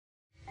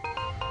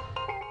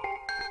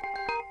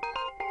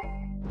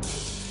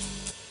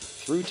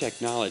Through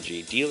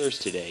technology, dealers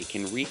today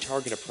can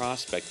retarget a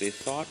prospect they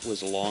thought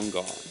was long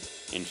gone.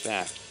 In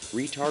fact,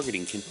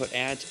 retargeting can put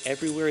ads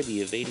everywhere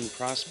the evading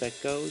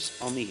prospect goes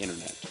on the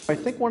internet. I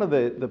think one of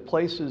the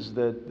places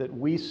that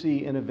we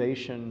see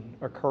innovation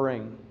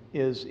occurring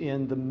is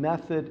in the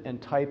method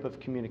and type of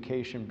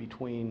communication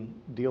between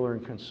dealer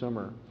and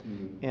consumer.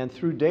 And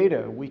through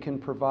data, we can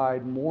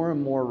provide more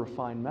and more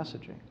refined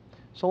messaging.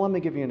 So let me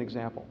give you an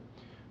example.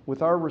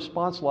 With our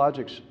Response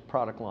Logics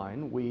product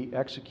line, we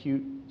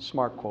execute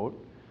Smart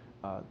Quote,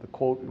 the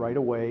quote right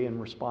away in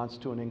response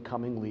to an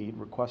incoming lead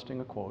requesting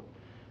a quote.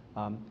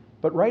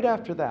 But right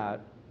after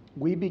that,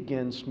 we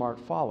begin Smart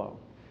Follow.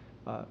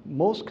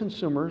 Most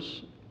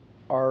consumers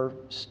are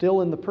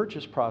still in the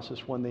purchase process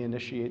when they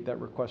initiate that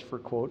request for a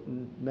quote,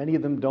 and many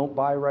of them don't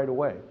buy right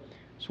away.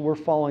 So we're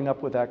following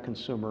up with that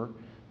consumer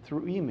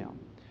through email.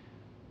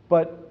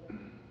 But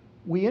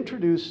we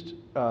introduced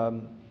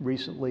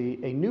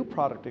recently a new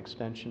product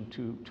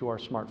extension to our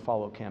Smart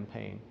Follow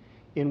campaign,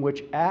 in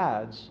which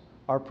ads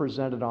are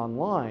presented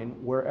online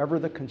wherever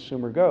the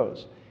consumer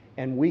goes.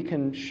 And we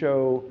can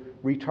show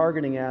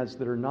retargeting ads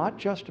that are not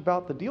just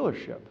about the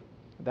dealership.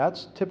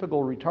 That's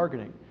typical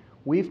retargeting.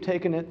 We've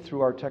taken it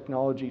through our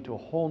technology to a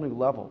whole new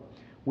level.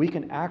 We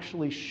can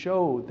actually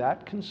show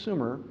that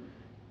consumer,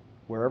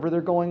 wherever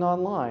they're going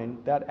online,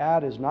 that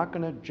ad is not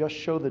going to just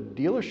show the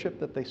dealership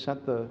that they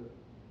sent the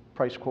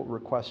price quote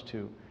request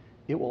to.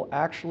 It will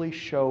actually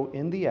show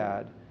in the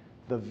ad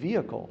the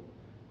vehicle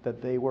that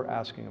they were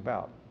asking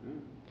about.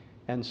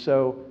 And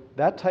so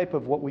that type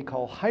of what we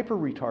call hyper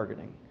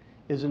retargeting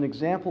is an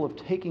example of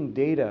taking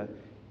data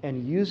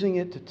and using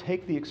it to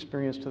take the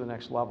experience to the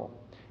next level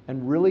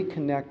and really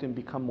connect and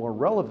become more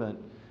relevant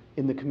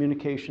in the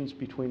communications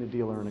between a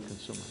dealer and a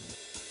consumer.